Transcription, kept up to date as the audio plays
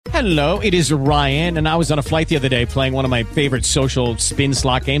Hello, it is Ryan, and I was on a flight the other day playing one of my favorite social spin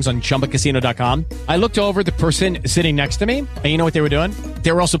slot games on ChumbaCasino.com. I looked over at the person sitting next to me, and you know what they were doing?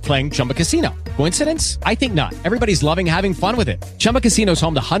 They were also playing Chumba Casino. Coincidence? I think not. Everybody's loving having fun with it. Chumba Casino is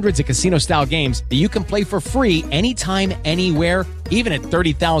home to hundreds of casino-style games that you can play for free anytime, anywhere, even at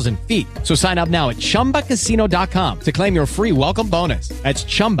 30,000 feet. So sign up now at ChumbaCasino.com to claim your free welcome bonus. That's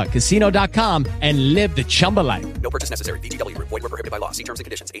ChumbaCasino.com and live the Chumba life. No purchase necessary. VGW. Void where prohibited by law. See terms and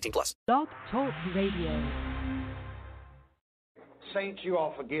conditions. 18 plus. Blog Talk Radio. Saints, you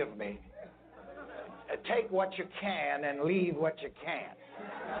all forgive me. Take what you can and leave what you can't.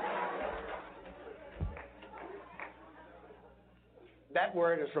 That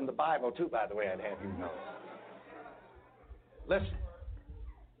word is from the Bible, too, by the way, I'd have you know. Listen.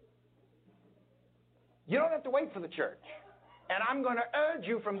 You don't have to wait for the church. And I'm going to urge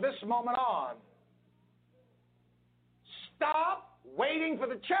you from this moment on, stop waiting for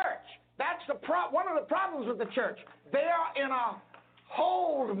the church. That's one of the problems with the church. They are in a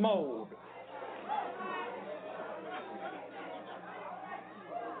hold mode.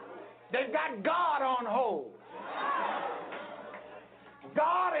 They've got God on hold.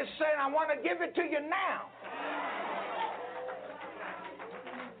 God is saying, I want to give it to you now.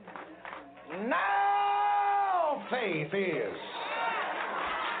 Now faith is.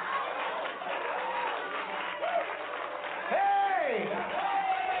 Hey!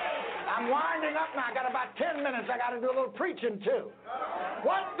 I'm winding up now. I got about 10 minutes. I got to do a little preaching too.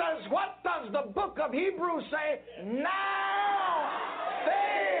 What does the book of Hebrews say? Now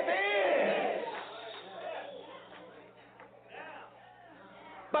faith is.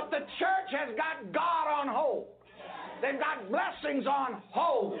 But the church has got God on hold. They've got blessings on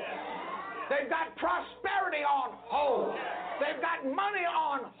hold. They've got prosperity on hold. They've got money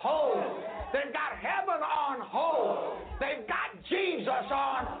on hold. They've got heaven on hold. They've got Jesus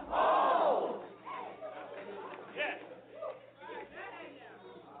on hold.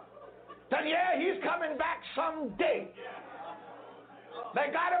 Then, yeah, he's coming back someday.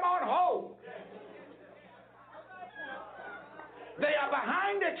 They got him on hold. They are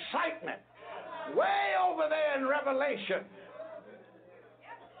behind excitement, way over there in Revelation.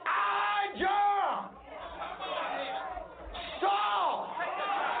 John, saw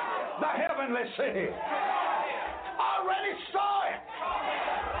the heavenly city. Already saw it.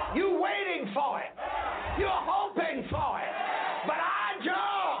 You waiting for it. You're hoping for it. But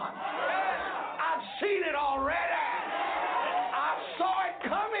John, I've seen it already. I saw it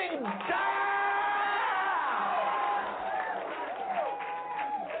coming down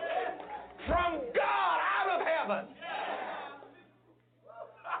from God out of heaven.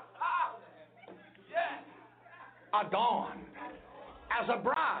 Adorned as a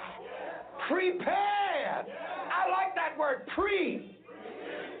bride, prepared. I like that word, prepared.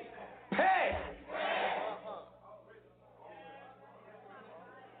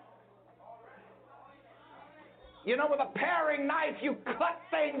 You know, with a paring knife, you cut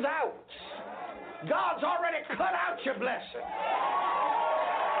things out. God's already cut out your blessing.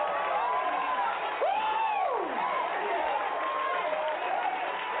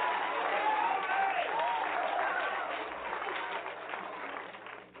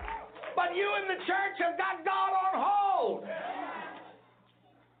 But you in the church have got God on hold.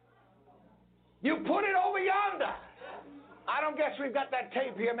 You put it over yonder. I don't guess we've got that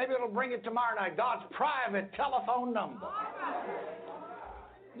tape here. Maybe it'll bring it tomorrow night. God's private telephone number.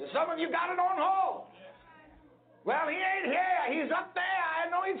 Some of you got it on hold. Well, he ain't here. He's up there. I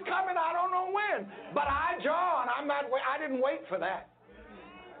know he's coming. I don't know when. But John, I didn't wait for that.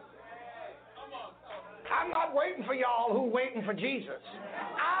 I'm not waiting for y'all who waiting for Jesus.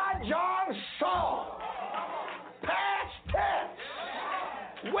 John saw, past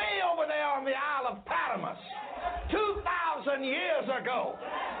tense, way over there on the Isle of Patmos, 2,000 years ago.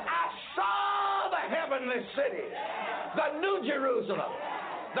 I saw the heavenly city, the New Jerusalem,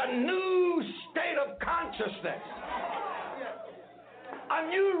 the new state of consciousness, a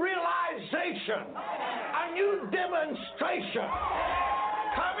new realization, a new demonstration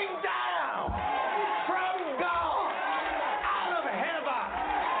coming down from God out of heaven.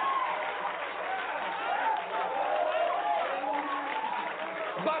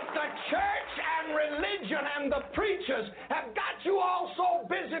 But the church and religion and the preachers have got you all so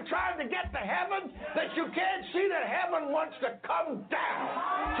busy trying to get to heaven that you can't see that heaven wants to come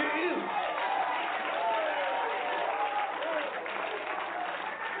down to you.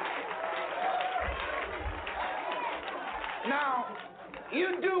 Now,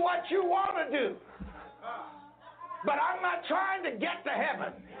 you do what you want to do. But I'm not trying to get to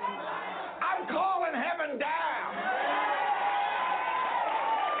heaven. I'm calling heaven down.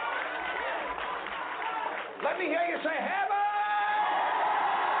 Let me hear you say, heaven!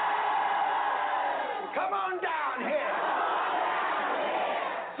 Come on down here.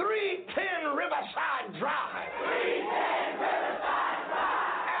 310 Riverside Drive. 310 Riverside Drive.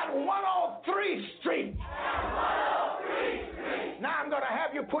 At 103 Street. Now I'm going to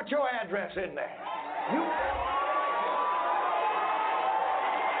have you put your address in there.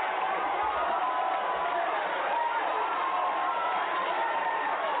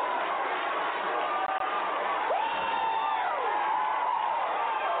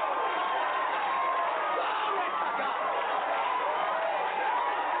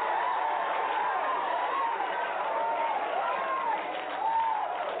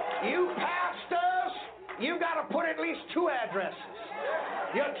 You pastors, you got to put at least 2 addresses.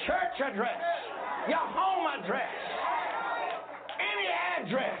 Your church address, your home address, any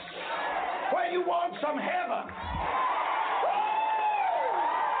address where you want some heaven.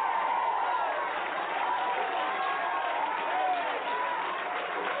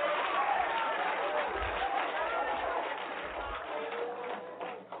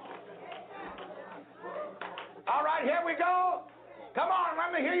 All right, here we go. Come on,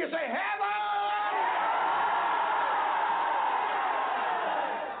 let me hear you say, heaven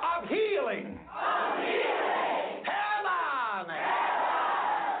of healing. Heaven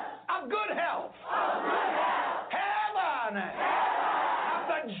of good health. Heaven of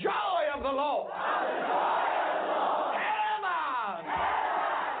the joy of the Lord. Heaven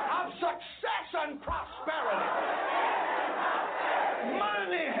of success and prosperity.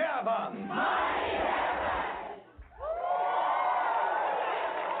 Money heaven.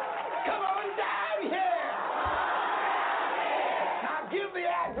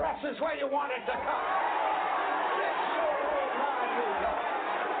 Addresses where you want it to come.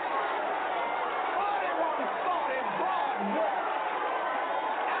 4140 Broadway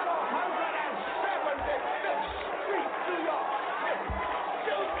at 175th Street, New York.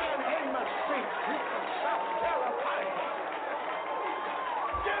 Dugan Amos Street, Houston, South Carolina.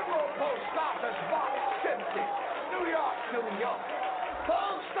 General Post Office Box 50, New York, New York.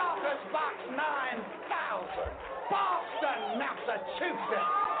 Post Office Box 9000. Boston,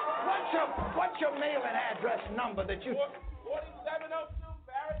 Massachusetts. What's your mailing address number that you... 4702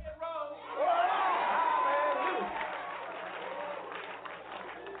 Farragut Road. Oh, hallelujah.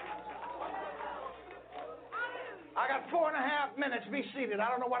 I got 4.5 minutes. Be seated. I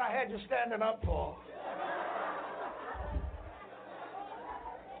don't know what I had you standing up for.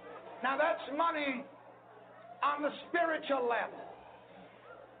 Now that's money on the spiritual level.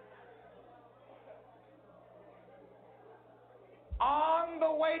 On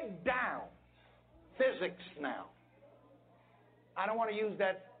the way down, physics now. I don't want to use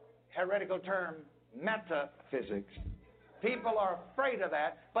that heretical term, metaphysics. People are afraid of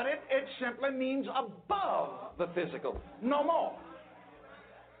that, but it simply means above the physical, no more.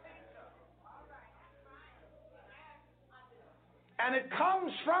 And it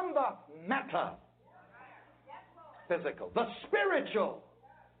comes from the metaphysical, the spiritual,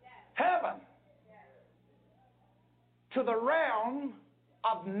 heaven, to the realm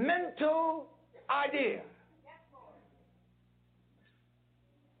of mental idea.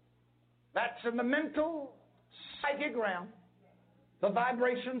 That's in the mental, psychic realm. The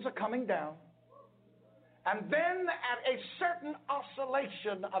vibrations are coming down. And then at a certain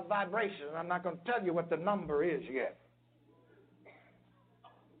oscillation of vibration, I'm not going to tell you what the number is yet.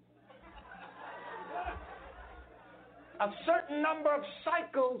 A certain number of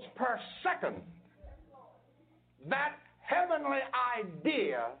cycles per second, that heavenly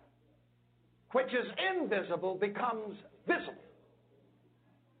idea, which is invisible, becomes visible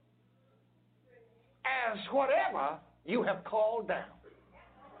as whatever you have called down.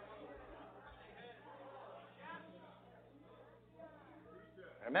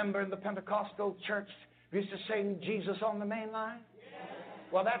 Remember in the Pentecostal church, we used to sing Jesus on the main line?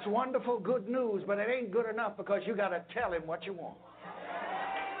 Well, that's wonderful, good news, but it ain't good enough because you got to tell him what you want.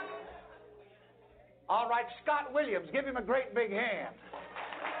 All right, Scott Williams, give him a great big hand.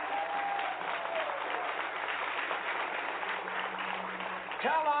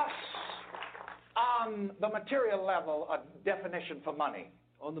 Tell us on the material level a definition for money.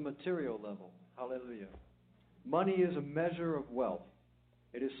 On the material level, hallelujah. Money is a measure of wealth.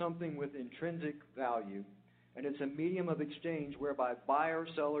 It is something with intrinsic value, and it's a medium of exchange whereby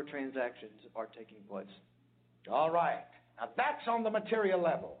buyer-seller transactions are taking place. All right. Now that's on the material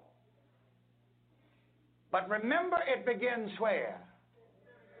level. But remember, it begins where?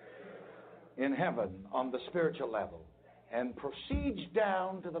 In heaven, on the spiritual level, and proceeds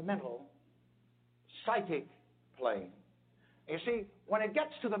down to the mental, psychic plane. You see, when it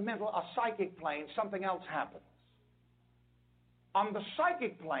gets to the mental or psychic plane, something else happens. On the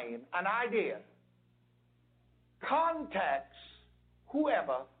psychic plane, an idea contacts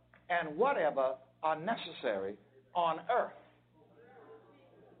whoever and whatever are necessary on earth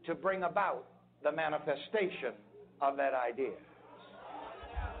to bring about the manifestation of that idea.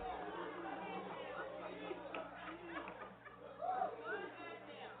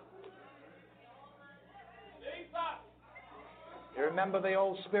 You remember the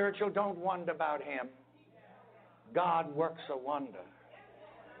old spiritual, don't wonder about him. God works a wonder.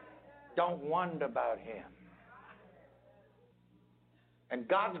 Don't wonder about him. And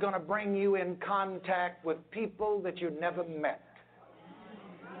God's going to bring you in contact with people that you never met.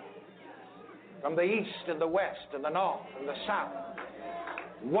 From the east and the west and the north and the south.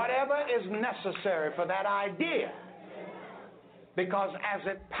 Whatever is necessary for that idea. Because as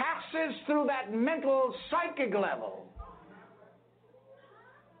it passes through that mental psychic level,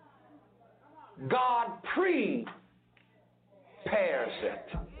 God prepares it.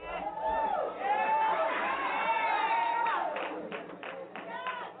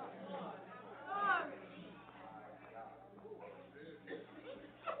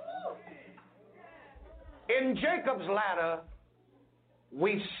 In Jacob's ladder,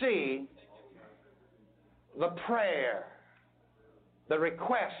 we see the prayer, the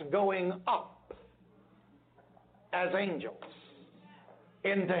request going up as angels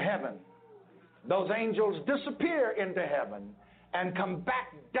into heaven. Those angels disappear into heaven and come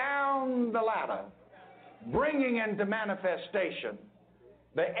back down the ladder, bringing into manifestation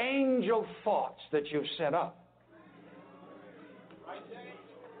the angel thoughts that you've set up.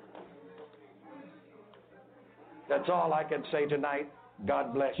 That's all I can say tonight.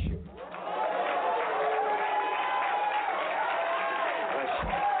 God bless you. Bless you.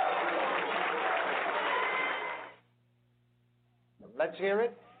 Let's hear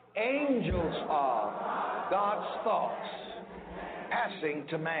it. Angels are God's thoughts passing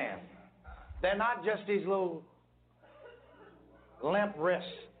to man. They're not just these little limp wrist,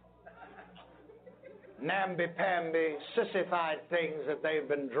 namby-pamby, sissified things that they've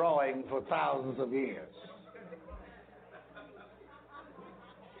been drawing for thousands of years.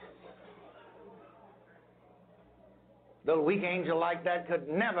 The weak angel like that could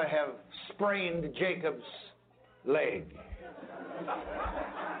never have sprained Jacob's leg.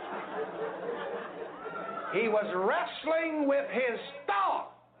 He was wrestling with his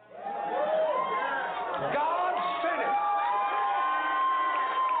thought. God sent it.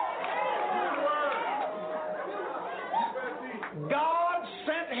 God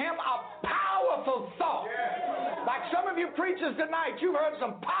sent him a powerful thought. Like some of you preachers tonight, you've heard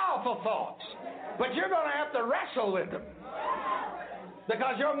some powerful thoughts. But you're going to have to wrestle with them.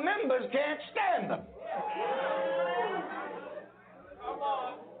 Because your members can't stand them.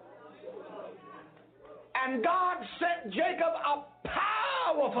 And God sent Jacob a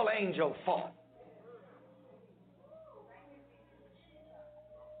powerful angel thought.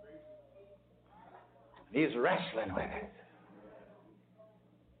 He's wrestling with it.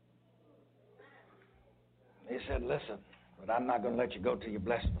 He said, listen, but I'm not going to let you go till you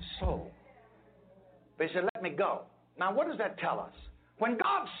bless my soul. But he said, let me go. Now, what does that tell us? When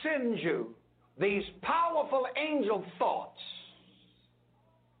God sends you these powerful angel thoughts,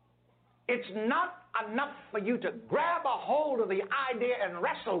 it's not enough for you to grab a hold of the idea and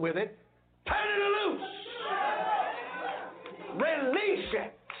wrestle with it. Turn it loose. Release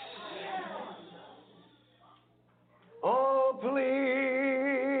it. Oh,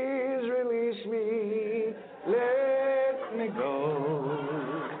 please release me. Let me go.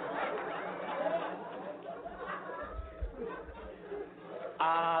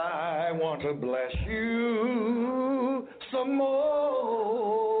 I want to bless you some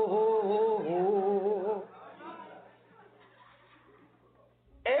more.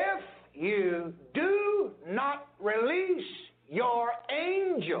 If you do not release your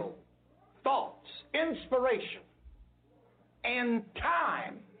angel thoughts, inspiration, in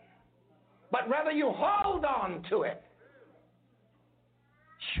time, but rather you hold on to it,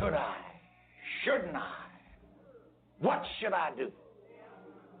 should I? Shouldn't I? What should I do?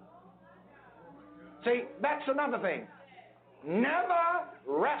 See, that's another thing. Never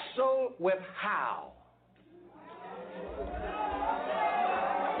wrestle with how.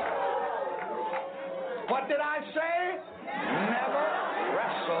 What did I say? Never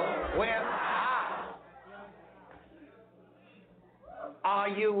wrestle with how. Or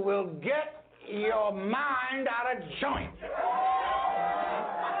you will get your mind out of joint.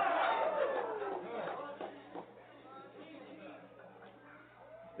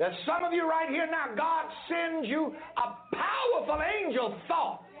 There's some of you right here now, God sends you a powerful angel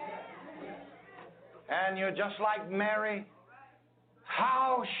thought. And you're just like Mary.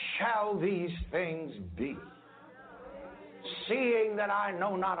 How shall these things be? Seeing that I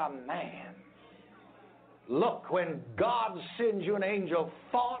know not a man. Look, when God sends you an angel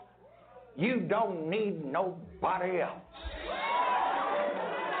thought, you don't need nobody else.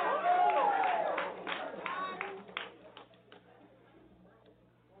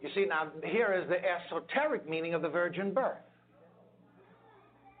 You see, now, here is the esoteric meaning of the virgin birth.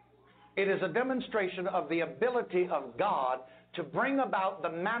 It is a demonstration of the ability of God to bring about the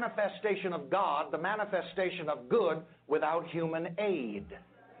manifestation of God, the manifestation of good, without human aid.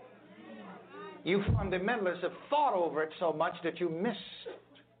 You fundamentalists have thought over it so much that you missed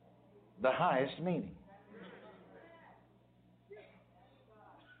the highest meaning.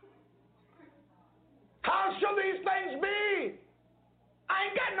 How shall these things be? I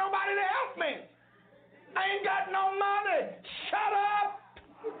ain't got nobody to help me. I ain't got no money. Shut up.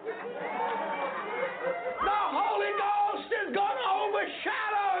 The Holy Ghost is going to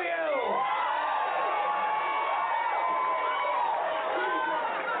overshadow you.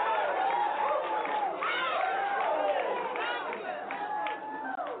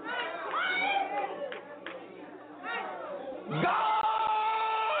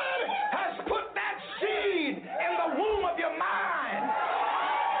 God has put that seed in the womb of your mind.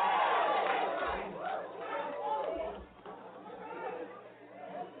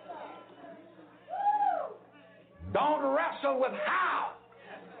 Don't wrestle with how.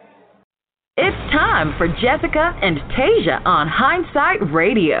 It's time for Jessica and Tasia on Hindsight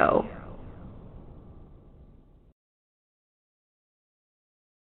Radio.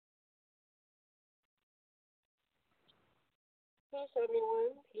 Peace,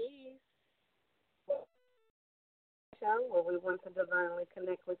 everyone. Peace. Show where we want to divinely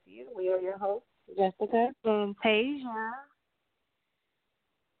connect with you. We are your hosts, Jessica and Tasia.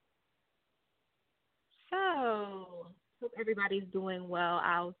 So, hope everybody's doing well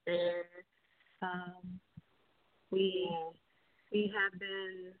out there. We have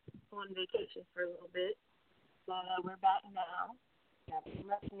been on vacation for a little bit, but we're back now. Yeah,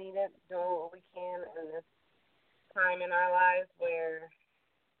 much needed, doing what we can in this time in our lives where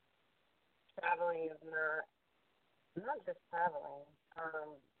traveling is not just traveling,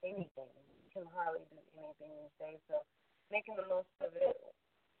 anything. You can hardly do anything these days, so making the most of it.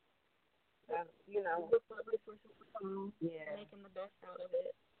 Look for resources to come. Yeah. Making the best out of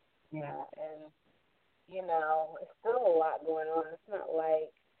it. Yeah, and it's still a lot going on. It's not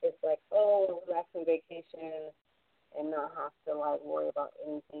like it's like, oh, relaxing vacation and not have to like worry about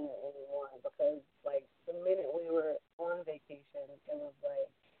anything or anyone, because like the minute we were on vacation, it was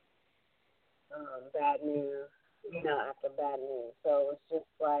like bad news, after bad news. So it's just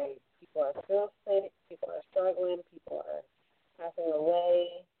like people are still sick, people are struggling, people are passing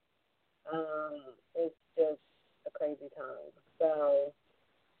away. It's just a crazy time. So,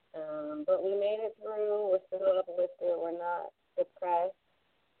 but we made it through. We're still uplifted. We're not depressed.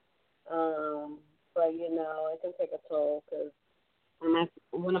 But it can take a toll, because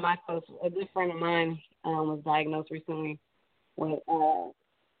one of my close, a good friend of mine, was diagnosed recently with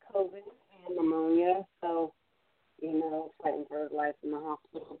COVID and pneumonia. So, fighting for his life in the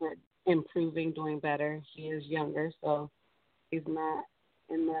hospital, but improving, doing better. He is younger, so he's not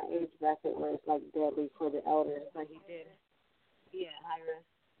in that age bracket where it's like deadly for the elders. But he did, high risk.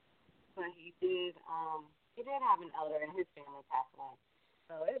 But he did have an elder in his family pass away.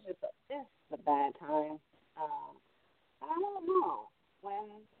 So it's a bad time. I don't know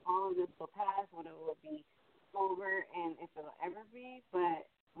when all of this will pass, when it will be over, and if it'll ever be, but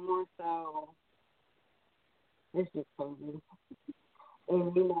more so, it's just crazy. And, I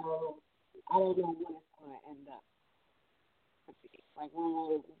don't know when it's going to end up. Like,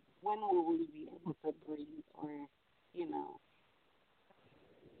 when will we be able to breathe, or,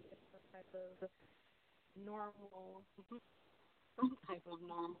 some type of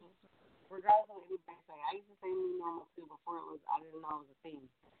normal, regardless of what anybody say. I used to say new normal too before I didn't know it was a thing.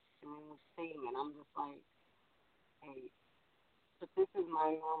 And it was a thing, and I'm just like, hey, but this is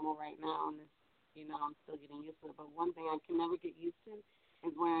my normal right now, and it's, I'm still getting used to it. But one thing I can never get used to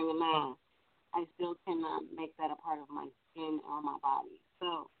is wearing a mask. I still cannot make that a part of my skin or my body.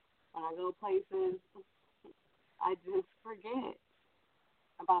 So when I go places, I just forget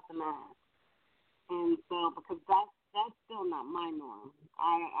about the mask. And so, because that's still not my norm.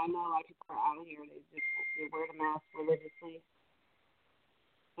 I know a lot of people are out here, they wear the mask religiously.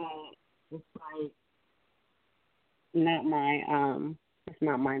 But it's like it's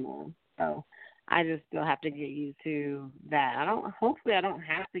not my norm. So I just still have to get used to that. Hopefully I don't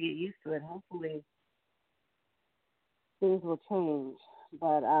have to get used to it. Hopefully things will change.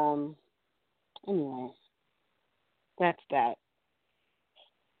 But anyway, that's that.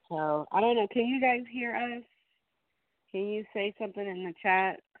 So I don't know. Can you guys hear us? Can you say something in the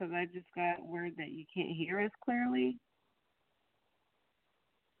chat? Because I just got word that you can't hear us clearly.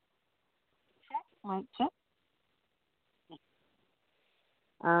 Check. Check.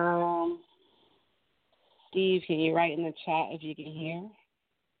 Steve, can you write in the chat if you can hear?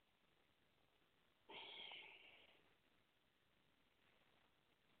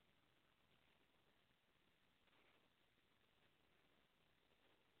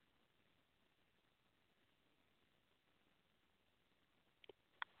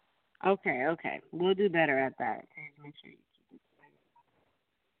 Okay. We'll do better at that. Make sure you keep it.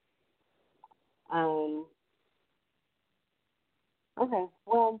 Okay.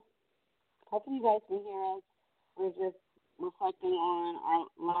 Well, hopefully you guys can hear us. We're just reflecting on our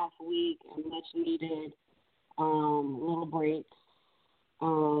last week and much needed little break.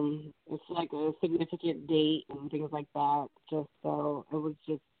 It's like a significant date and things like that. Just so it was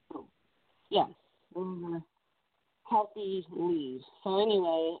just yeah, it was a healthy leave. So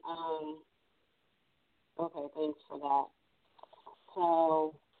anyway, okay, thanks for that.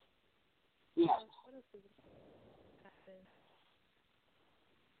 So yeah.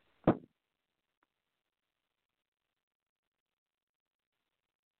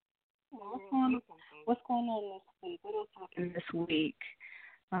 What's going on this week? What else happened this week?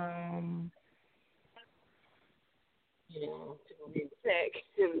 People being sick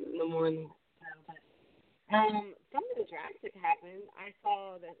in the morning. Something drastic happened. I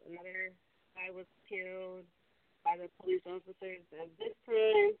saw that another guy was killed by the police officers. And this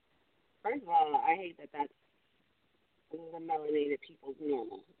time, first of all, I hate that that's the melanated people's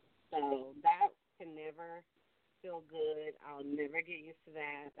normal. So that can never feel good. I'll never get used to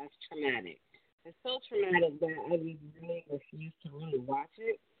that. That's traumatic. It's so traumatic that I just really refuse to really watch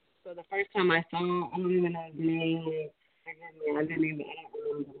it. So the first time I saw, I don't even know his name. I don't remember his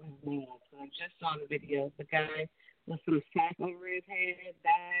name. So I just saw the video. The guy with some sack over his head,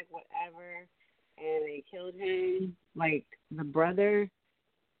 bag, whatever, and they killed him. Like, the brother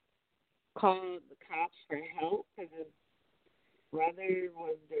called the cops for help because his brother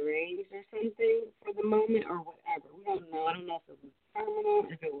was deranged or something for the moment or whatever. We don't know. I don't know if it was terminal,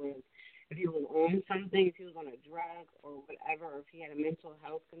 if he was on something, if he was on a drug or whatever, or if he had a mental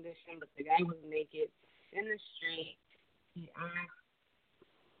health condition. But the guy was naked in the street.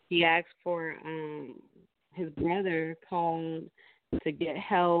 He asked for his brother called to get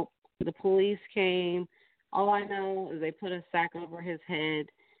help. The police came. All I know is they put a sack over his head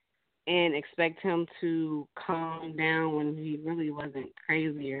and expect him to calm down when he really wasn't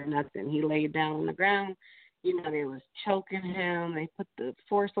crazy or nothing. He laid down on the ground. They was choking him. They put the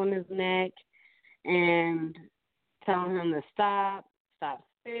force on his neck and telling him to stop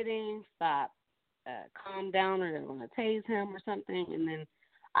spitting, calm down, or they're going to tase him or something. And then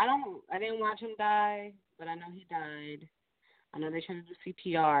I didn't watch him die, but I know he died. I know they tried to do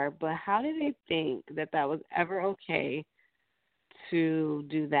CPR, but how did they think that was ever okay to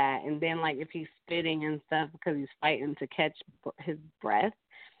do that? And then, like, if he's spitting and stuff because he's fighting to catch his breath,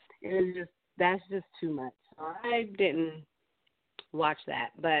 that's just too much. So I didn't watch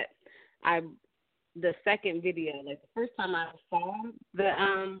that, but the second video, like the first time I saw the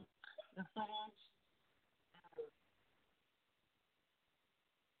footage,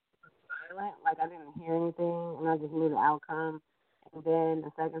 silent, like I didn't hear anything, and I just knew the outcome. And then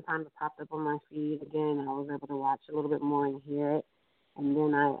the second time it popped up on my feed again, I was able to watch a little bit more and hear it. And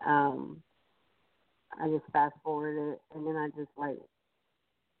then I just fast forwarded it, and then I just like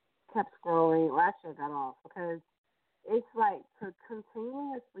kept scrolling. Well, actually, I got off because it's like to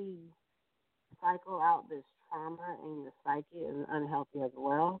continuously cycle out this trauma in your psyche is unhealthy as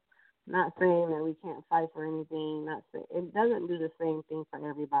well. Not saying that we can't fight for anything. Not say, it doesn't do the same thing for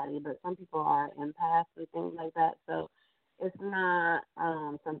everybody, but some people are empaths and things like that. So it's not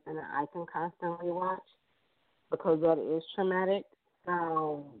something that I can constantly watch because that is traumatic.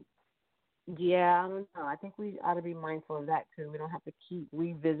 So yeah, I don't know. I think we ought to be mindful of that too. We don't have to keep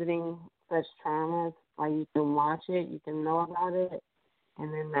revisiting such traumas. Like, you can watch it, you can know about it,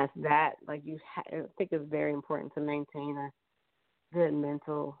 and then that's that. Like, I think it's very important to maintain a good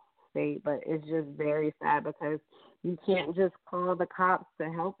mental state, but it's just very sad because you can't just call the cops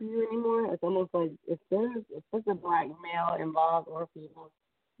to help you anymore. It's almost like if there's a black male involved or female,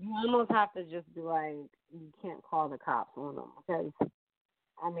 you almost have to just be like, you can't call the cops on them because,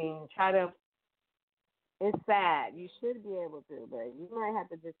 I mean, it's sad. You should be able to, but you might have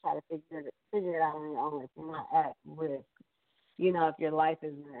to just try to figure it out on your own if you're not at risk. if your life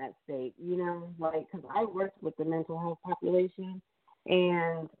isn't at stake, like, because I worked with the mental health population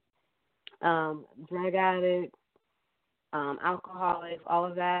and drug addicts, alcoholics, all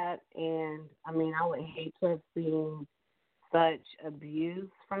of that. And, I mean, I would hate to have seen such abuse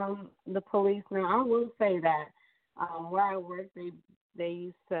from the police. Now, I will say that where I work, they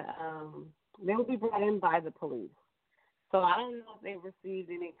used to, they would be brought in by the police. So I don't know if they received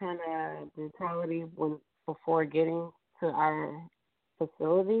any kind of brutality before getting to our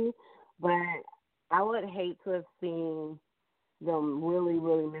facility, but I would hate to have seen them really,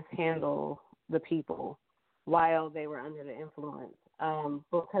 really mishandle the people while they were under the influence.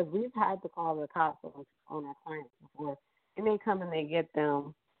 Because we've had to call the cops on our clients before, and they come and they get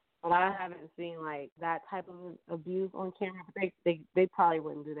them. But I haven't seen, like, that type of abuse on camera. But they probably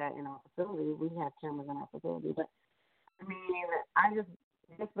wouldn't do that in our facility. We have cameras in our facility. But, I mean,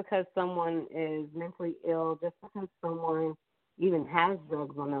 just because someone is mentally ill, just because someone even has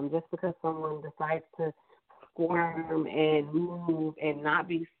drugs on them, just because someone decides to squirm and move and not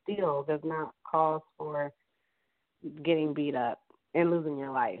be still does not cause for getting beat up and losing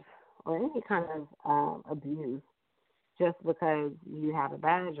your life or any kind of abuse. Just because you have a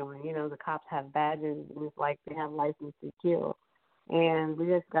badge on, the cops have badges, and it's like they have license to kill. And we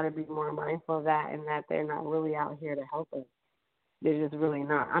just got to be more mindful of that, and that they're not really out here to help us. They're just really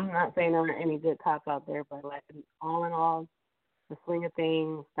not. I'm not saying there aren't any good cops out there, but, like, all in all, the swing of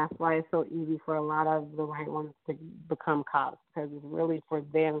things, that's why it's so easy for a lot of the right ones to become cops, because it's really for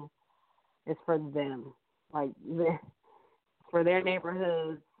them. It's for them. Like, for their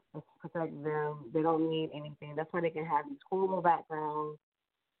neighborhoods, to protect them. They don't need anything. That's why they can have these horrible backgrounds.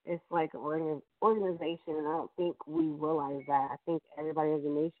 It's like an organization, and I don't think we realize that. I think everybody as a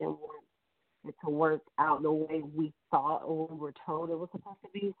nation wants it to work out the way we thought or we were told it was supposed to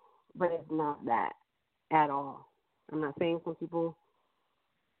be, but it's not that at all. I'm not saying some people,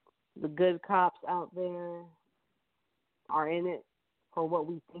 the good cops out there, are in it for what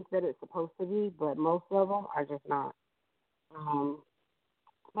we think that it's supposed to be, but most of them are just not.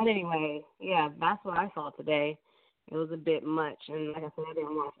 But anyway, yeah, that's what I saw today. It was a bit much, and like I said, I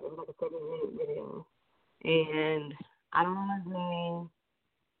didn't watch it. It was like a 7-minute video. And I don't know his name,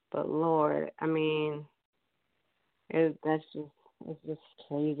 but Lord, I mean, it's just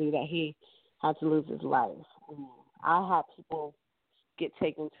crazy that he had to lose his life. I had people get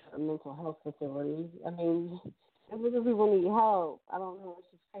taken to a mental health facility. I mean, it's because people need help. I don't know, it's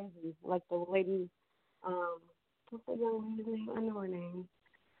just crazy. Like the lady, what's that young lady's name? I know her name.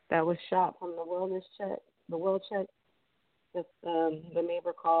 That was shot from the well check. That the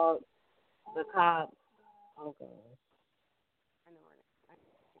neighbor called the cops. Oh God, I know her name.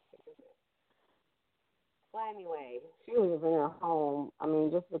 Well, anyway, she was in her home. I mean,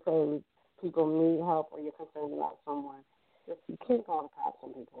 just because people need help or you're concerned about someone, you can't call the cops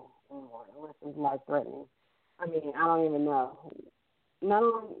on people anymore unless it's life threatening. I mean, I don't even know. Not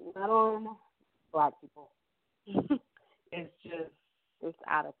on black people. It's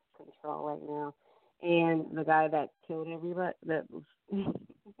out of control right now. And the guy that killed everybody, that was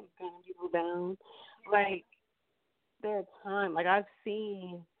gunning people down, like, there's time. Like, I've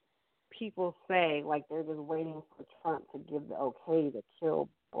seen people say, like, they're just waiting for Trump to give the okay to kill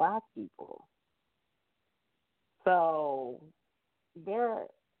black people. So,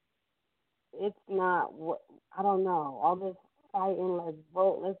 it's not, I don't know, all this fighting, let's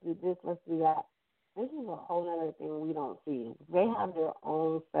vote, let's do this, let's do that. This is a whole other thing we don't see. They have their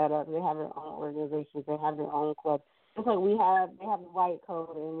own setup. They have their own organizations. They have their own clubs. It's like they have white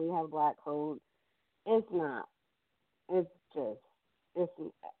code and we have black code. It's not. It's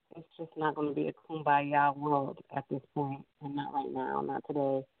just not going to be a kumbaya world at this point, and not right now, not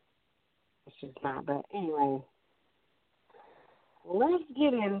today. It's just not. But anyway, let's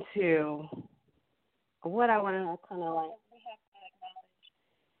get into what I want to kind of like.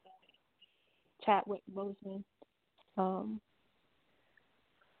 Chadwick Boseman. That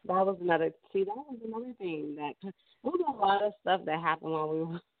was another thing that there was a lot of stuff that happened while we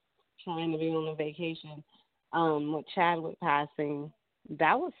were trying to be on a vacation. With Chadwick passing,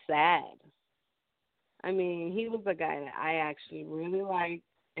 that was sad. I mean, he was a guy that I actually really liked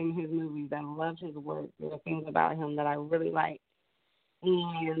in his movies. I loved his work. There were things about him that I really liked,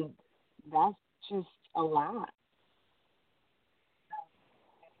 and that's just a lot.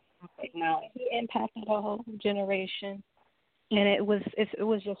 He impacted a whole generation, and it was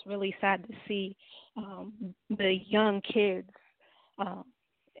just really sad to see the young kids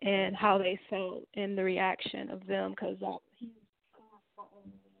and how they felt and the reaction of them, because he was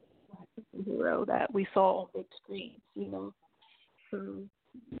the hero that we saw on big screens, So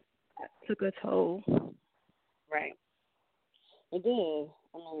that took a toll. Right. It did.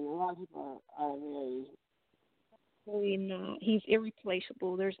 I mean, a lot of people are very. Really not. He's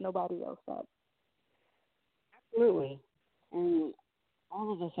irreplaceable. There's nobody else that. Absolutely. And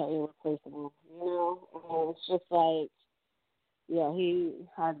all of us are irreplaceable, you know? And it's just like, yeah, he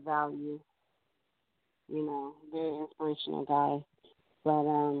had value, you know, very inspirational guy. But,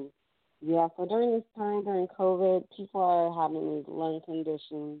 yeah, so during this time, during COVID, people are having these lung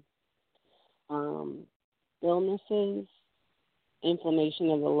conditions, illnesses,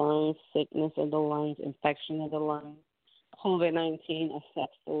 inflammation of the lungs, sickness of the lungs, infection of the lungs. COVID-19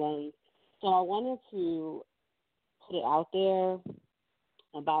 affects the lungs. So I wanted to put it out there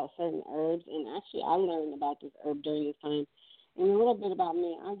about certain herbs, and actually I learned about this herb during this time. And a little bit about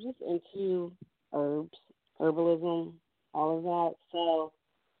me, I'm just into herbs, herbalism, all of that. So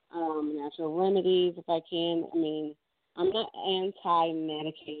natural remedies if I can. I mean, I'm not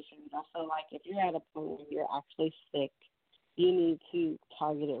anti-medications. I feel like if you're at a point where you're actually sick, you need to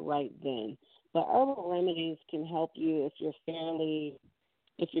target it right then. But herbal remedies can help you if you're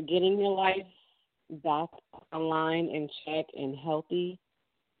getting your life back online and check and healthy,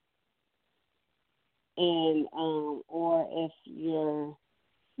 and or if you're,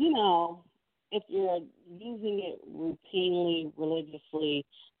 if you're using it routinely, religiously,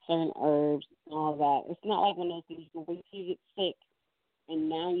 certain herbs and all that. It's not like one of those things you can wait till you get sick and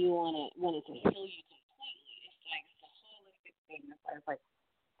now you want it to heal you completely. It's like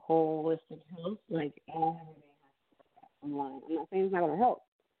holistic health. Like everything has to work out online. I'm not saying it's not gonna help.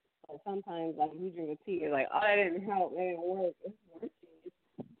 But sometimes, like, you drink a tea, you're like, oh, that didn't help, that didn't work. It's working.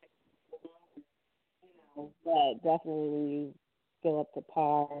 But definitely when you fill up to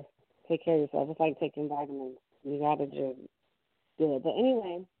par, take care of yourself. It's like taking vitamins. You got to just do it. But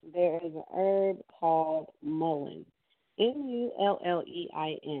anyway, there is an herb called mullein,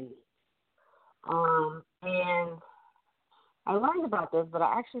 Mullein. And I learned about this, but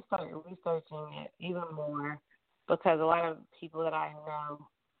I actually started researching it even more because a lot of people that I know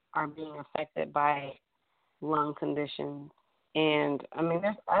are being affected by lung conditions. And, I mean,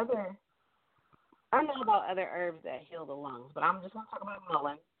 I know about other herbs that heal the lungs, but I'm just going to talk about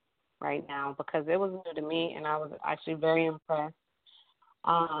mullein right now because it was new to me, and I was actually very impressed.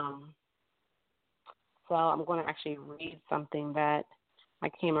 So I'm going to actually read something that I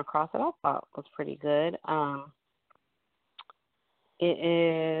came across that I thought was pretty good. It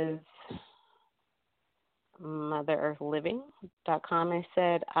is MotherEarthLiving.com. It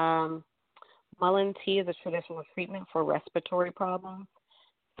said, mullein tea is a traditional treatment for respiratory problems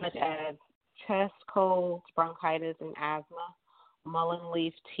such as chest colds, bronchitis, and asthma. Mullein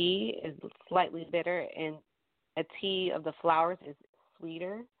leaf tea is slightly bitter, and a tea of the flowers is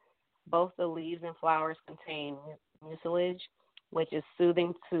sweeter. Both the leaves and flowers contain mucilage, which is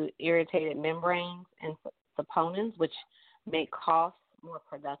soothing to irritated membranes, and saponins, which make coughs more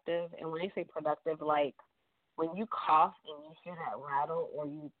productive. And when they say productive, like when you cough and you hear that rattle or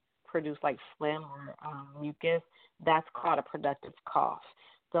you produce like phlegm or mucus, that's called a productive cough.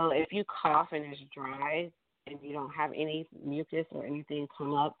 So if you cough and it's dry and you don't have any mucus or anything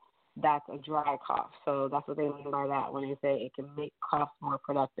come up, that's a dry cough. So that's what they mean by that when they say it can make coughs more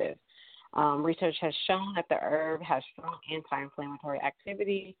productive. Research has shown that the herb has strong anti-inflammatory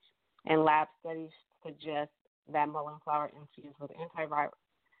activity, and lab studies suggest that mullein flower infusions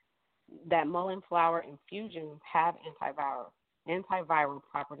have antiviral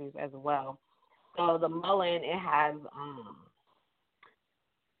properties as well. So the mullein, it has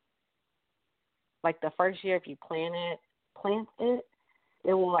like the first year if you plant it,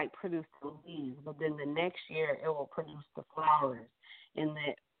 it will like produce the leaves, but then the next year it will produce the flowers, and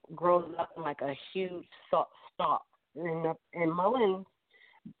it grows up in like a huge stalk. And mullein,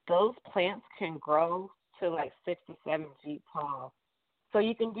 those plants can grow to like 6 to 7 feet tall. So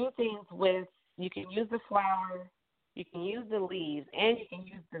you can do things with, you can use the flower, you can use the leaves, and you can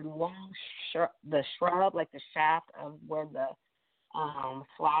use the long the shrub, like the shaft of where the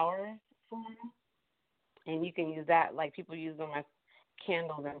flowers form. And you can use that, like people use them as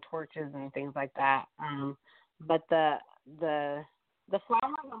candles and torches and things like that. But the flowers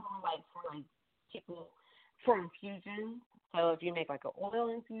are more like for like people for infusion. So if you make like an oil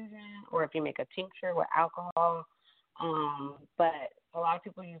infusion or if you make a tincture with alcohol, but a lot of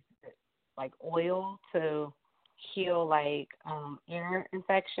people use like oil to heal like ear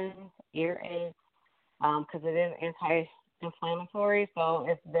infections, earaches, because it is anti-inflammatory. So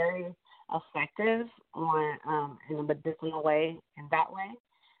it's very effective on in a medicinal way in that way.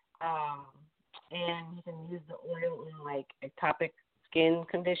 And you can use the oil in like atopic skin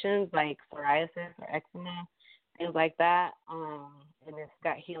conditions like psoriasis or eczema, things like that. And it's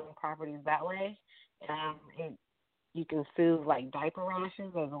got healing properties that way. you can soothe like diaper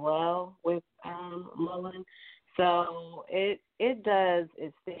rashes as well with mullein. So it does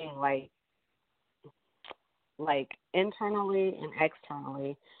its thing like internally and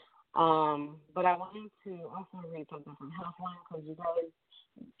externally. But I wanted to also read something from Healthline because you guys,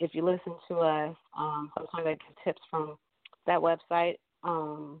 if you listen to us, sometimes I get tips from that website.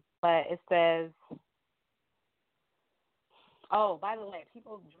 But it says, oh, by the way,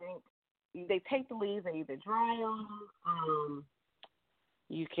 people they take the leaves, they either dry them.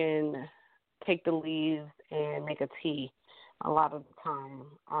 You can take the leaves and make a tea a lot of the time.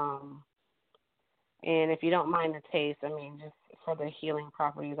 And if you don't mind the taste, I mean, just for the healing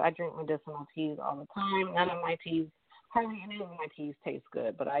properties, I drink medicinal teas all the time. None of my teas, hardly any of my teas taste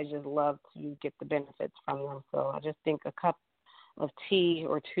good, but I just love to get the benefits from them. So I just think a cup of tea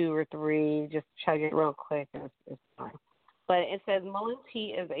or 2 or 3, just chug it real quick, and it's fine. But it says mullein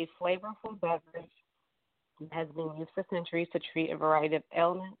tea is a flavorful beverage that has been used for centuries to treat a variety of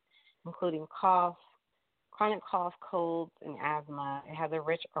ailments, including cough, chronic cough, colds, and asthma. It has a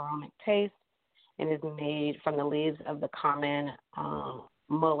rich aromatic taste and is made from the leaves of the common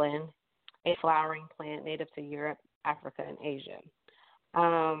mullein, a flowering plant native to Europe, Africa, and Asia.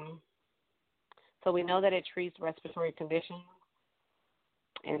 So we know that it treats respiratory conditions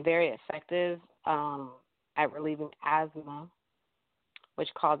and very effective at relieving asthma,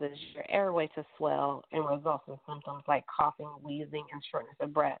 which causes your airway to swell and results in symptoms like coughing, wheezing, and shortness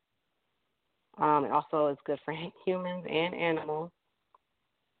of breath. It also is good for humans and animals.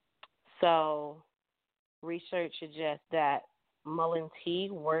 So research suggests that mullein tea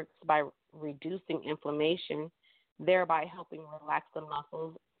works by reducing inflammation, thereby helping relax the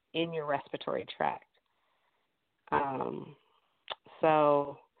muscles in your respiratory tract.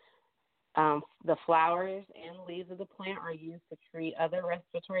 The flowers and leaves of the plant are used to treat other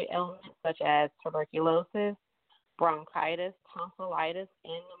respiratory ailments such as tuberculosis, bronchitis, tonsillitis,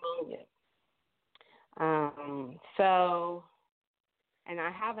 and pneumonia. And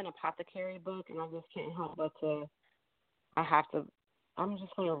I have an apothecary book, and I just can't help but I'm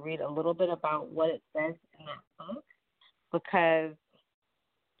just going to read a little bit about what it says in that book because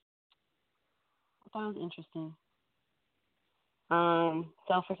I thought it was interesting.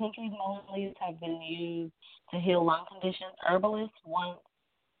 So for centuries, mullein leaves have been used to heal lung conditions. Herbalists once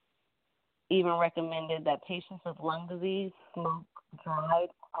even recommended that patients with lung disease smoke dried,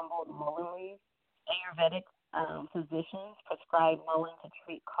 crumbled mullein leaves. Ayurvedic physicians prescribe mullein to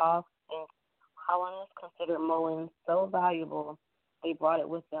treat cough, and colonists considered mullein so valuable they brought it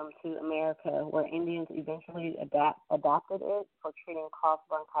with them to America, where Indians eventually adopted it for treating cough,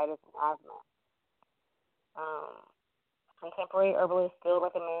 bronchitis, and asthma. Contemporary herbalists still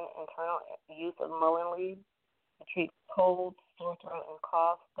recommend internal use of mullein leaves to treat colds, sore throat, and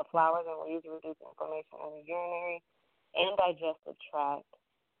cough. The flowers and leaves reduce inflammation in the urinary and digestive tract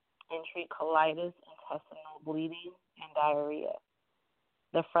and treat colitis, intestinal bleeding, and diarrhea.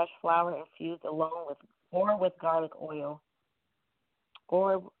 The fresh flower infused alone with garlic oil,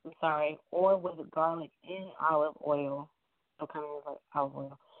 or with garlic in olive oil, olive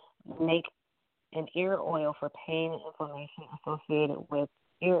oil, make an ear oil for pain and inflammation associated with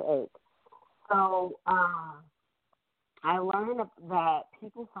earache. So I learned that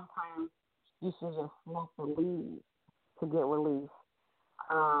people sometimes used to just smoke the leaves to get relief.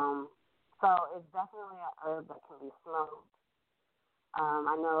 So it's definitely an herb that can be smoked.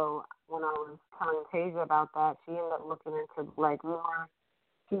 I know when I was telling Tasia about that, she ended up looking into more.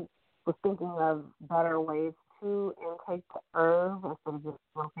 She was thinking of better ways to intake the herb instead of just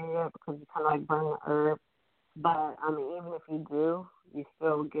smoking it because you kind of burn the herb. But even if you do, you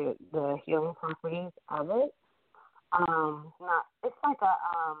still get the healing properties of it. It's like a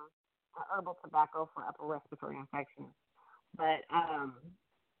herbal tobacco for upper respiratory infections. But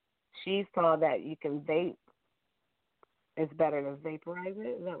she saw that you can vape. It's better to vaporize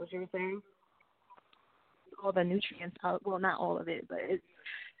it. Is that what you were saying? All the nutrients out. Well, not all of it, but it's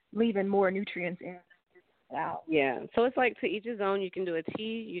leaving more nutrients in out. Yeah. So it's like to each his own. You can do a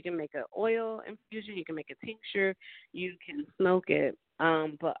tea. You can make an oil infusion. You can make a tincture. You can smoke it.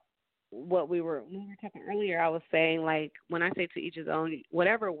 But when we were talking earlier, I was saying, when I say to each his own,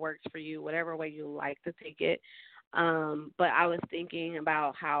 whatever works for you, whatever way you like to take it. But I was thinking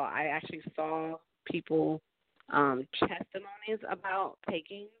about how I actually saw people testimonies about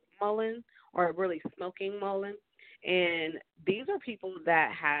taking mullein or really smoking mullein. And these are people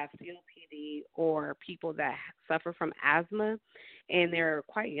that have COPD or people that suffer from asthma, and they're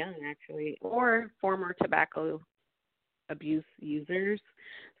quite young, actually, or former tobacco abuse users.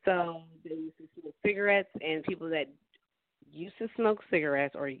 So they used to smoke cigarettes, and people that used to smoke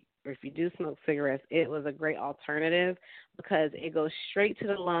cigarettes or if you do smoke cigarettes, it was a great alternative because it goes straight to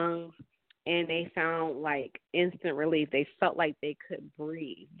the lungs and they found like instant relief. They felt like they could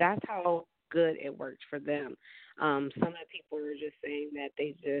breathe. That's how good it worked for them. Some of the people were just saying that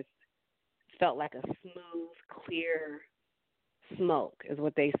they just felt like a smooth, clear smoke is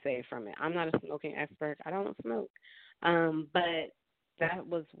what they say from it. I'm not a smoking expert. I don't smoke. But that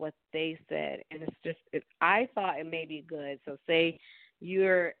was what they said. And I thought it may be good. So say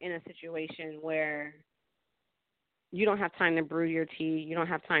you're in a situation where you don't have time to brew your tea, you don't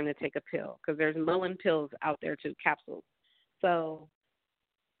have time to take a pill because there's Mullein pills out there too, capsules. So,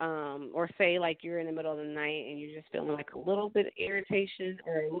 or say like you're in the middle of the night and you're just feeling like a little bit of irritation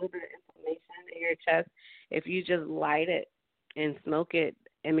or a little bit of inflammation in your chest, if you just light it and smoke it,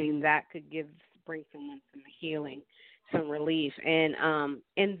 I mean that could bring someone some healing, some relief, and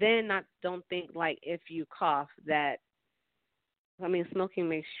then don't think like if you cough that. I mean, smoking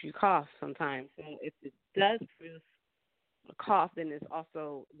makes you cough sometimes. So if it does produce a cough, then it's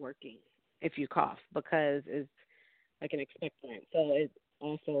also working if you cough because it's like an expectorant. So it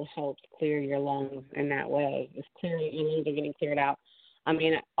also helps clear your lungs in that way. It's clearing your lungs are getting cleared out. I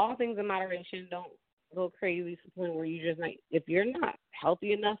mean, all things in moderation. Don't go crazy to the point where you just like if you're not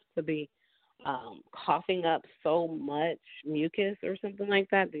healthy enough to be coughing up so much mucus or something like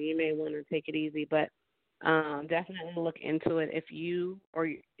that, then you may want to take it easy. But definitely look into it if you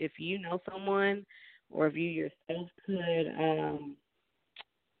know someone or if you yourself could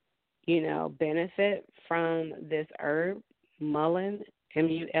benefit from this herb, Mullein,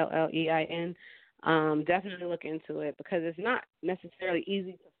 Mullein. Definitely look into it because it's not necessarily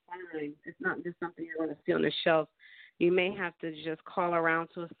easy to find. It's not just something you're going to see on the shelf. You may have to just call around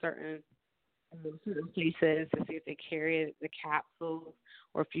to a certain places to see if they carry the capsules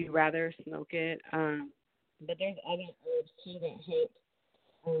or if you'd rather smoke it. But there's other herbs too that help,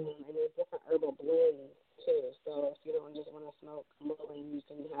 and there's different herbal blends too. So if you don't just want to smoke Mullein, you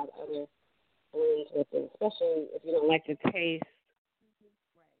can have other blends with it, especially if you don't like the taste.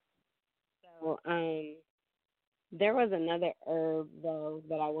 So there was another herb though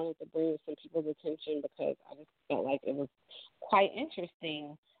that I wanted to bring to some people's attention because I just felt like it was quite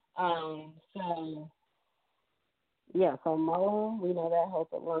interesting. So Mullein, we know that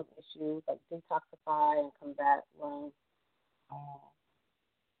helps with lung issues, like detoxify and combat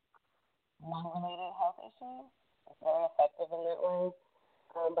lung-related health issues. It's very effective in that way.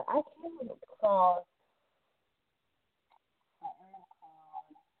 But I came across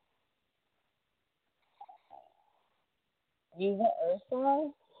Uva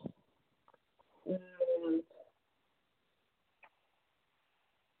ursi.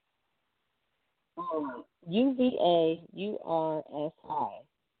 UVAURSI.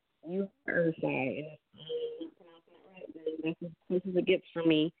 Ursi. If I'm pronouncing it right, then this is a gift for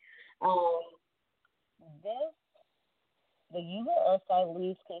me. The Uva ursi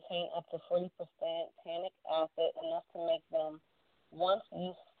leaves contain up to 40% tannic acid, enough to make them once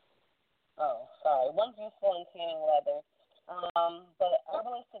useful in tanning leather. But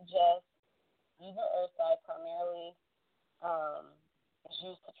herbalists suggest Uva ursi primarily is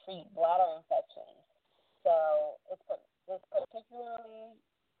used to treat bladder infections. So it's particularly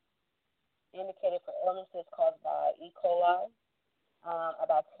indicated for illnesses caused by E. coli, a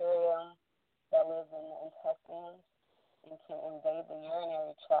bacterium that lives in the intestines and can invade the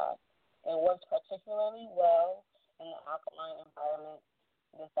urinary tract. It works particularly well in the alkaline environment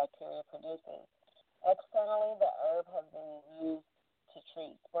this bacteria produces. Externally, the herb has been used to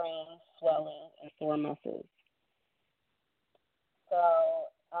treat sprains, swelling, and sore muscles. So,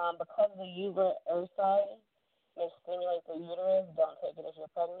 because the Uva ursi may stimulate the uterus, don't take it if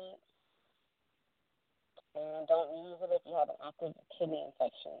you're pregnant. And don't use it if you have an active kidney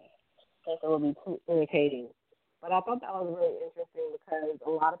infection, since it will be too irritating. But I thought that was really interesting because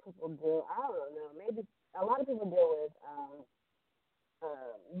a lot of people deal with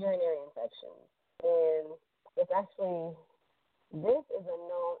urinary infections. And it's actually, this is a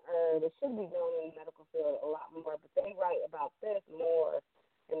known herb. It should be known in the medical field a lot more, but they write about this more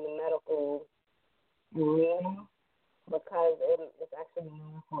in the medical arena because it's actually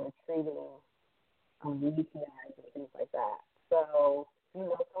known for treating UTIs and things like that. So,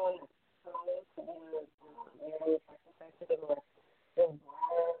 someone that's prone to dealing with urinary infections or just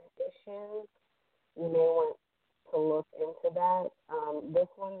bladder issues, you may want to look into that.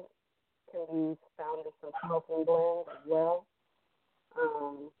 This one can be found in some healthy blends as well,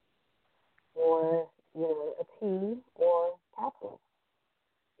 or a tea or capsules.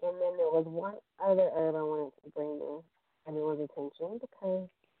 And then there was one other herb I wanted to bring to everyone's attention because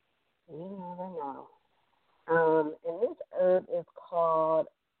you never know. And this herb is called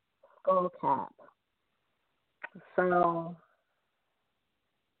skullcap. So,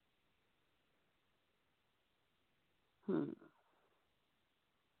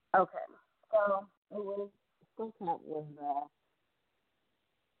 okay. So, skullcap was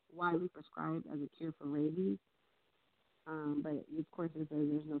widely prescribed as a cure for rabies. But of course, there's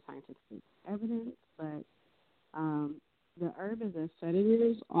no scientific evidence. But the herb is a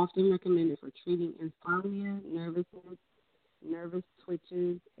sedative, often recommended for treating insomnia, nervousness, nervous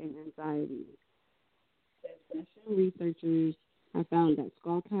twitches, and anxiety. Session researchers have found that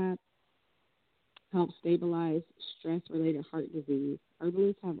skullcap helps stabilize stress-related heart disease.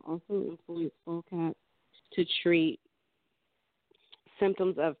 Herbalists have also employed skullcap to treat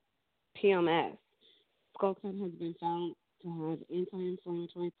symptoms of PMS. Skullcap has been found to have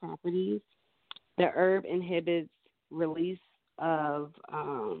anti-inflammatory properties. The herb inhibits release of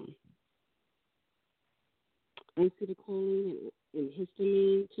acetylcholine and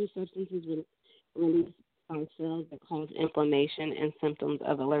histamine, two substances released by cells that cause inflammation and symptoms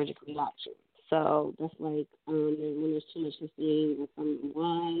of allergic reaction. So that's like when there's too much histamine in some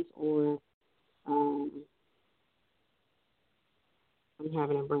wines, or I'm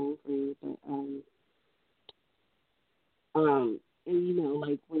having a brain freeze, but and you know,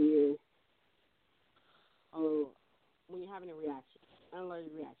 like when you're having a reaction, an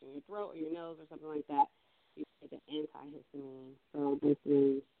allergic reaction, in your throat or your nose or something like that, you take an antihistamine. So this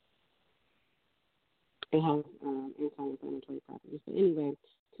is, it has anti-inflammatory properties. But anyway,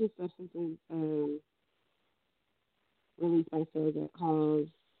 two substances released by cells that cause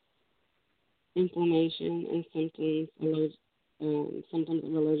inflammation and symptoms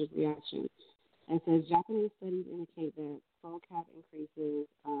of allergic reaction. It says Japanese studies indicate that skullcap increases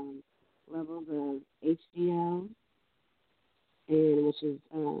levels of HDL, and which is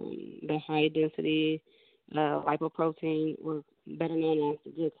the high density lipoprotein, or better known as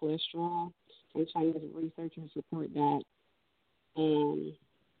the good cholesterol. And Chinese researchers report that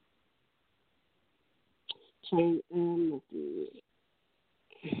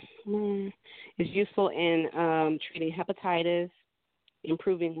it's useful in treating hepatitis,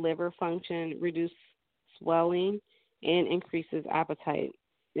 improving liver function, reduce swelling, and increases appetite.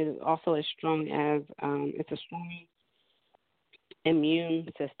 It is also as strong as it's a strong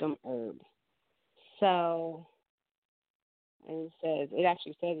immune system herb. So it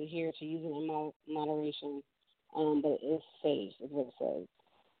actually says it here to use it in moderation, but it's safe, is what it says.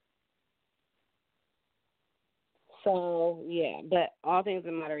 So yeah, but all things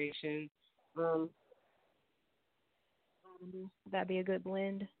in moderation. That'd be a good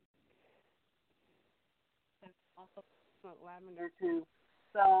blend. Also smoke lavender too.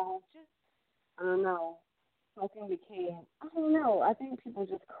 So just, I don't know, smoking became, I don't know, I think people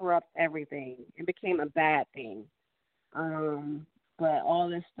just corrupt everything. It became a bad thing. But all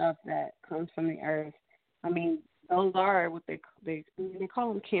this stuff that comes from the earth, I mean, those are what they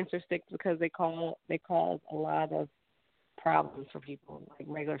call them cancer sticks, because they cause a lot of problems for people, like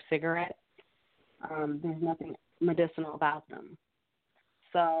regular cigarettes. There's nothing medicinal about them.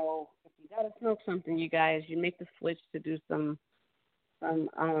 So if you gotta smoke something, you guys, you make the switch to do some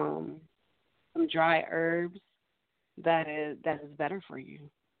dry herbs that is better for you.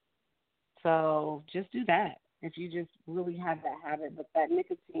 So just do that. If you just really have that habit, but that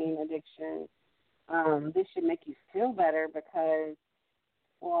nicotine addiction, this should make you feel better, because,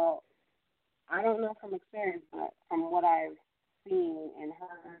 well, I don't know from experience, but from what I've seen and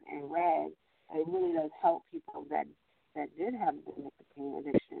heard and read, it really does help people that did have the nicotine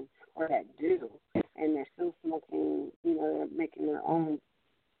addiction, or that do, and they're still smoking, they're making their own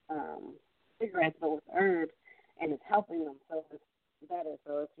cigarettes, but with herbs, and it's helping them, so it's better.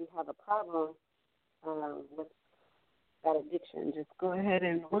 So if you have a problem with that addiction, just go ahead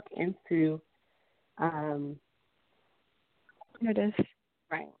and look into alternatives.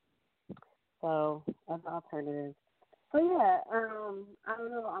 Right. So that's alternative. So yeah, I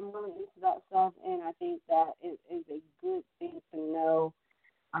don't know. I'm really into that stuff, and I think that it is a good thing to know.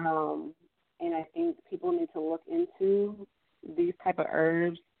 And I think people need to look into these type of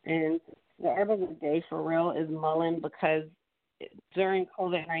herbs. And the herb of the day for real is mullein, because during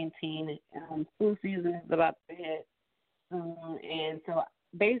COVID-19, flu season is about to hit, and so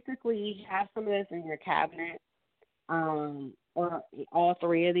basically have some of this in your cabinet. Or all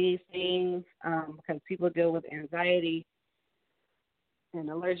three of these things, because people deal with anxiety and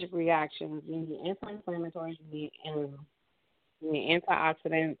allergic reactions. You need anti-inflammatories, you need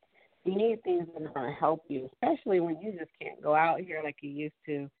antioxidants. You need things that are going to help you, especially when you just can't go out here like you used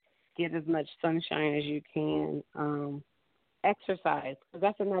to, get as much sunshine as you can. exercise. 'Cause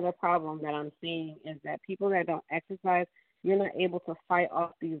that's another problem that I'm seeing is that people that don't exercise, you're not able to fight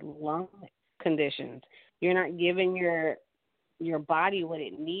off these lung conditions. You're not giving your body what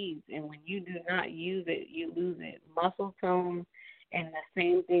it needs, and when you do not use it, you lose it. Muscle tone, and the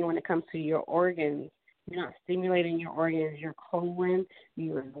same thing when it comes to your organs. You're not stimulating your organs, your colon,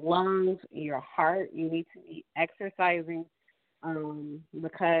 your lungs, your heart. You need to be exercising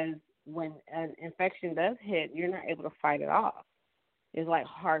because when an infection does hit, you're not able to fight it off. It's like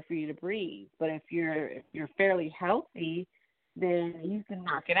hard for you to breathe. But if you're fairly healthy, then you can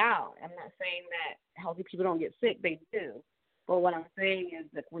knock it out. I'm not saying that healthy people don't get sick; they do. But what I'm saying is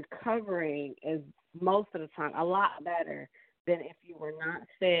that recovering is most of the time a lot better than if you were not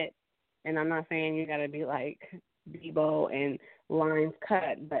fit. And I'm not saying you got to be like Debo and lines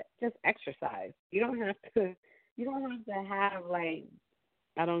cut, but just exercise. You don't have to. You don't have to have like,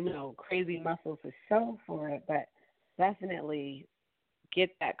 I don't know, crazy muscles to show for it, but definitely get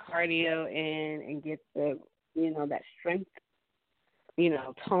that cardio in and get the, that strength,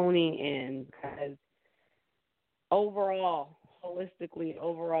 toning in, because holistically,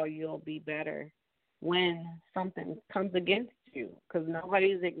 you'll be better when something comes against you, because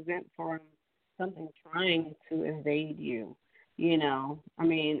nobody's exempt from something trying to invade you. I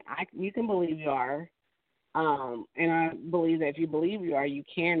mean, you can believe you are, and I believe that if you believe you are, you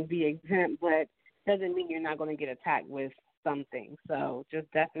can be exempt, but doesn't mean you're not going to get attacked with something. So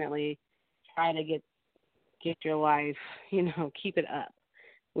just definitely try to get your life, keep it up.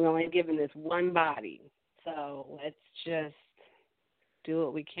 We're only given this one body, so let's just do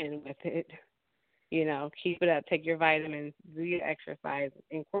what we can with it. Keep it up, take your vitamins, do your exercise,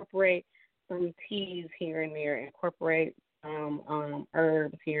 incorporate some teas here and there, incorporate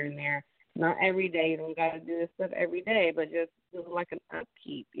herbs here and there. Not every day, you don't got to do this stuff every day, but just do like an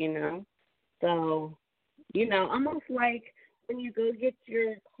upkeep, So, almost like when you go get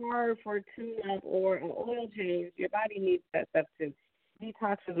your car for a tune-up or an oil change, your body needs that stuff too.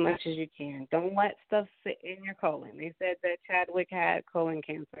 Detox as much as you can. Don't let stuff sit in your colon. They said that Chadwick had colon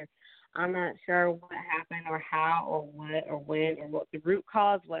cancer. I'm not sure what happened or how or what or when or what the root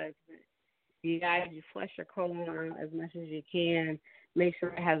cause was. But you flush your colon out as much as you can. Make sure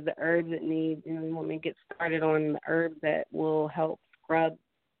it has the herbs it needs. When we get started on the herbs that will help scrub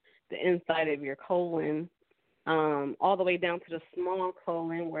the inside of your colon, all the way down to the small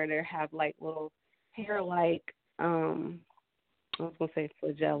colon where they have like little hair-like, I was going to say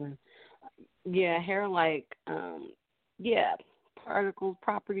flagellum. Yeah, hair-like, particles,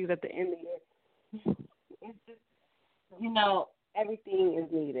 properties at the end of it. It's just, everything is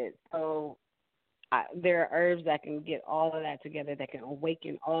needed. So there are herbs that can get all of that together, that can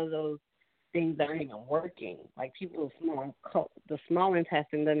awaken all of those things that aren't even working. Like people with the small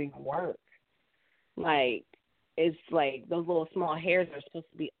intestine doesn't even work. Like, it's like those little small hairs that are supposed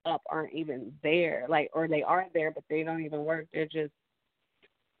to be up aren't even there. Like, or they are there, but they don't even work. They're just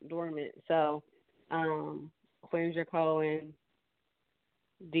dormant. So, cleanse your colon,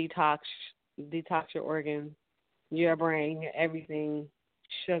 detox your organs, your brain, your everything,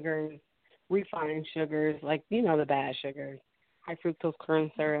 sugars, refined sugars, like, the bad sugars, high fructose corn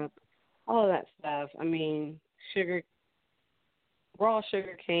syrup, all of that stuff. I mean, raw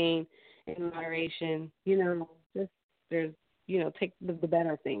sugar cane in moderation, just there's, take the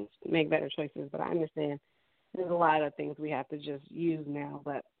better things, make better choices. But I understand there's a lot of things we have to just use now,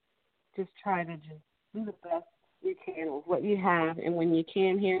 but just try to just do the best you can with what you have. And when you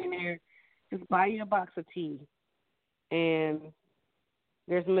can here and there, just buy you a box of tea. And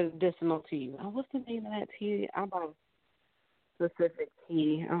there's medicinal tea. Oh, what's the name of that tea? I bought a specific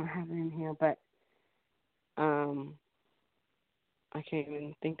tea. I don't have it in here, but I can't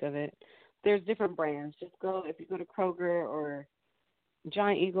even think of it. There's different brands. Just if you go to Kroger or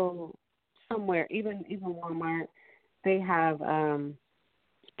Giant Eagle, somewhere, even Walmart, they have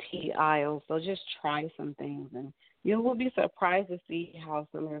tea aisles. So just try some things, and you will be surprised to see how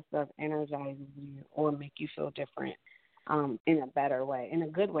some of the stuff energizes you or make you feel different in a better way, in a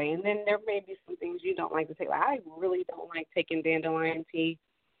good way. And then there may be some things you don't like to take. Like, I really don't like taking dandelion tea,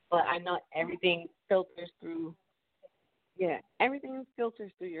 but I know everything filters through. Yeah, everything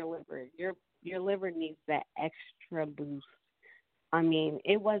filters through your liver. Your liver needs that extra boost. I mean,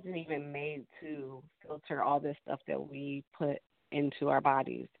 it wasn't even made to filter all this stuff that we put into our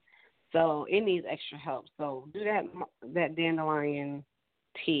bodies. So it needs extra help. So do that dandelion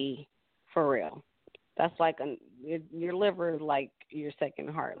tea for real. That's like your liver is like your second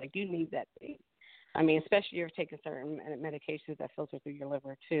heart. Like, you need that thing. I mean, especially if you're taking certain medications that filter through your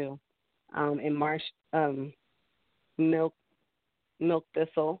liver too. In March, milk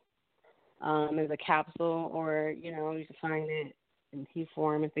thistle, as a capsule, or, you can find it in tea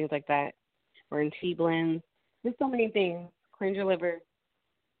form and things like that, or in tea blends. There's so many things. Cleanse your liver,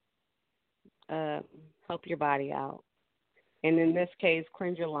 help your body out. And in this case,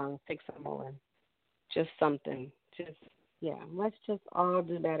 cleanse your lungs, take some Mullein. Just something. Let's just all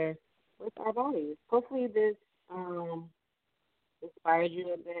do better with our bodies. Hopefully this inspired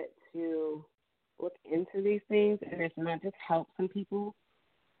you a bit to look into these things, and if not, just help some people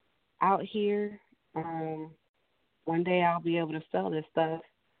out here. One day I'll be able to sell this stuff,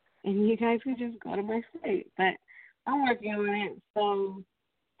 and you guys can just go to my site. But I'm working on it, so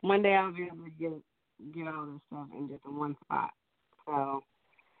one day I'll be able to get all this stuff in just in one spot. So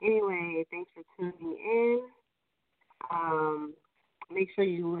anyway, thanks for tuning in. Make sure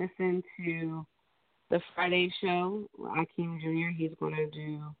you listen to the Friday show. Akeem Jr., he's going to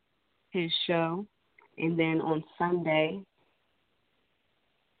do his show. And then on Sunday,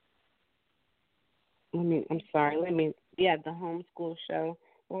 the homeschool show.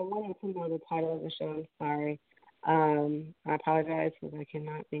 Well, I wanted to know the title of the show. I'm sorry. I apologize because I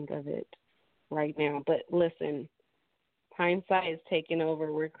cannot think of it right now. But listen, hindsight is taking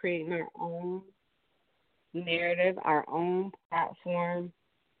over. We're creating our own narrative, our own platform,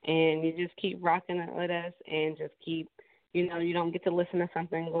 and you just keep rocking it with us and just keep, you don't get to listen to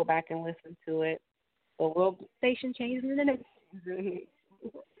something, go back and listen to it. But we'll station changes in the next season.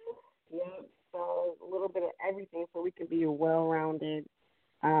 Yep. So a little bit of everything so we can be well-rounded.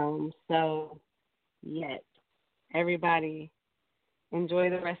 Everybody, enjoy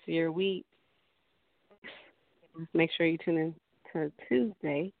the rest of your week. Make sure you tune in to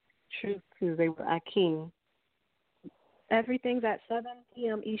Tuesday, Truth Tuesday with Akeem. Everything's at 7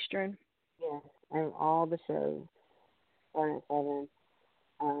 p.m. Eastern. Yes, and all the shows start at 7.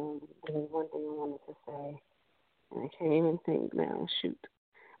 There's one thing I wanted to say, and I can't even think now. Shoot.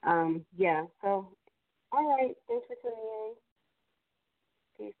 So, all right. Thanks for tuning in.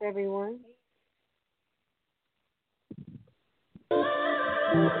 Peace, everyone.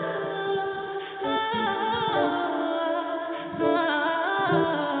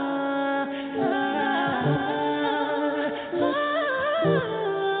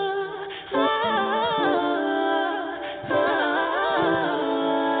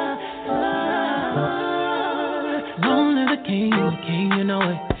 King, you know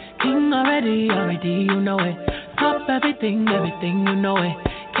it. King already, you know it. Top everything, you know it.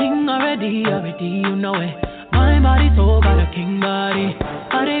 King already, you know it. My body, soul, got a king body.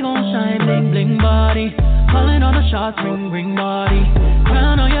 Body gon' shine, bling, bling body. Calling all the shots, ring, ring body.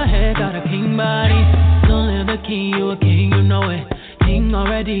 Crown on your head, got a king body. Don't live the king, you a king, you know it. King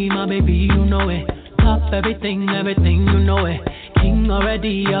already, my baby, you know it. Top everything, you know it. King already,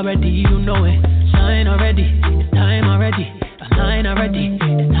 you know it. Shine already, it's time already. Line already,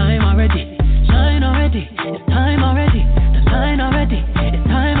 it's time already. Shine already, it's time already. The line already, it's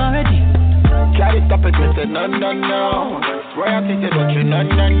time already. Try to stop it, me say no, no, no. Royalty say don't you, no,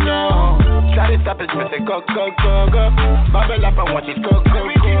 no, no. Try to stop it, me say go, go, go, go. Bubble up and watch it go, go, go,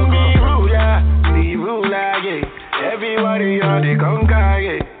 go. Be ruler, yeah. Everybody on the conquer,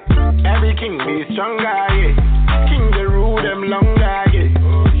 yeah. Every king be stronger, yeah. King they rule them longer, yeah.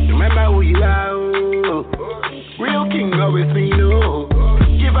 Remember who you are, oh. Real king always be no.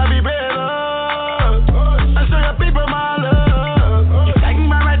 Give a be brave, and show your people my love. You sang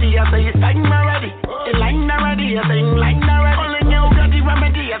my ready, I say you sang my ready. You line already, I say you line already. Only you got the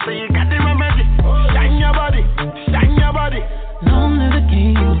remedy, I say you got the remedy. Shine your body, shine your body. Long live the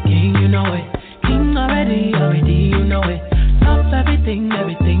king, you know it. King already, you know it. Top everything,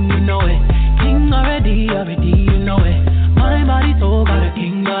 you know it. King already, you know it. My body, soul, got a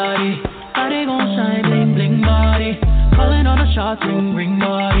king body. Body gon' shine, bling, bling body. Calling all the shots, ring, ring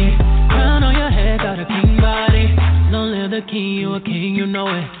body. Crown on your head, got a king body. Don't live the king, you a king, you know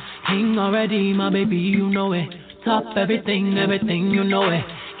it. King already, my baby, you know it. Top everything, you know it.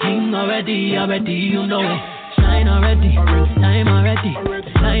 King already, you know it. Shine already, time already.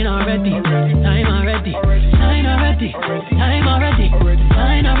 Shine already, time already. Shine already, time already.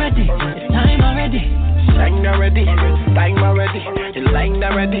 Shine already, time already. Shine already, time already. The line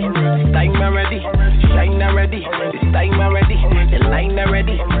already, time already. Shine already, it's time already. The line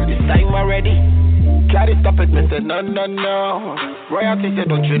already, it's time already. Try to stop it, me say no, no, no. Royalty say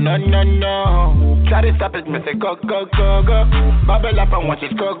don't you, no, no, no. Try to stop it, me say go, go, go, go. Bubble up and watch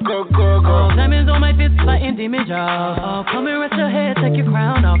it go, go, go, go. Diamonds on my fist like intimate jaw. Oh, come and rest your head, take your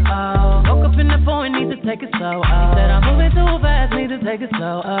crown off. Oh, woke up in the phone, need to take it slow. Oh, he said I'm moving too fast, need to take it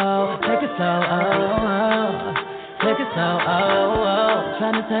slow. Oh, take it slow. Oh, take it slow. Oh,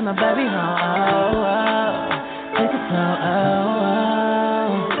 trying to take my baby home. Oh, take it slow. Oh,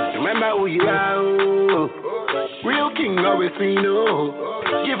 remember who you are. Real king always me know.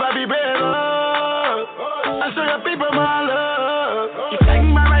 Give a be brave. I show your people my love. It's like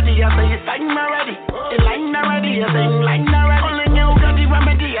my ready, I say it's like my ready. It's like my ready, I say it's like my ready. Only you got the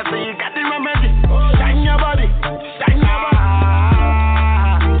remedy, I say you got the remedy. Shine your body, shine your body.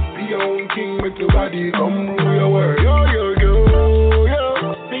 Be your own king, make your body come rule your world. Yo, yo, yo, yo.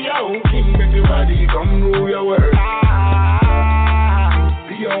 Be your own king, make your body come rule your world.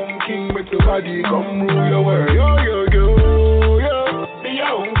 Be your own king, make your body come rule your world. Yo, yo, yo, yo. Be your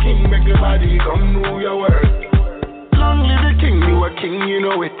own king, make your body come rule your world. Long live the king, you a king, you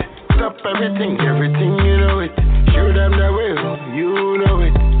know it. Stop everything, everything, you know it. Show them the way, you know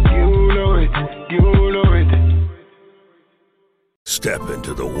it, you know it, you know it. Step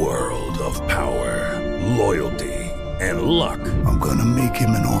into the world of power, loyalty, and luck. I'm gonna make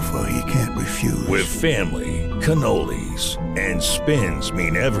him an offer he can't refuse. With family, cannolis, and spins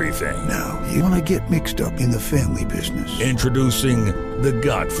mean everything. Now, you wanna get mixed up in the family business. Introducing The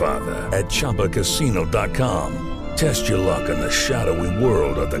Godfather at ChumbaCasino.com. Test your luck in the shadowy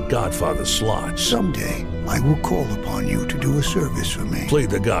world of The Godfather slot. Someday, I will call upon you to do a service for me. Play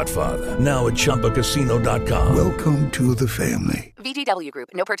The Godfather, now at ChumbaCasino.com. Welcome to the family. VGW Group.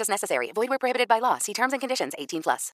 No purchase necessary. Void where prohibited by law. See terms and conditions. 18+.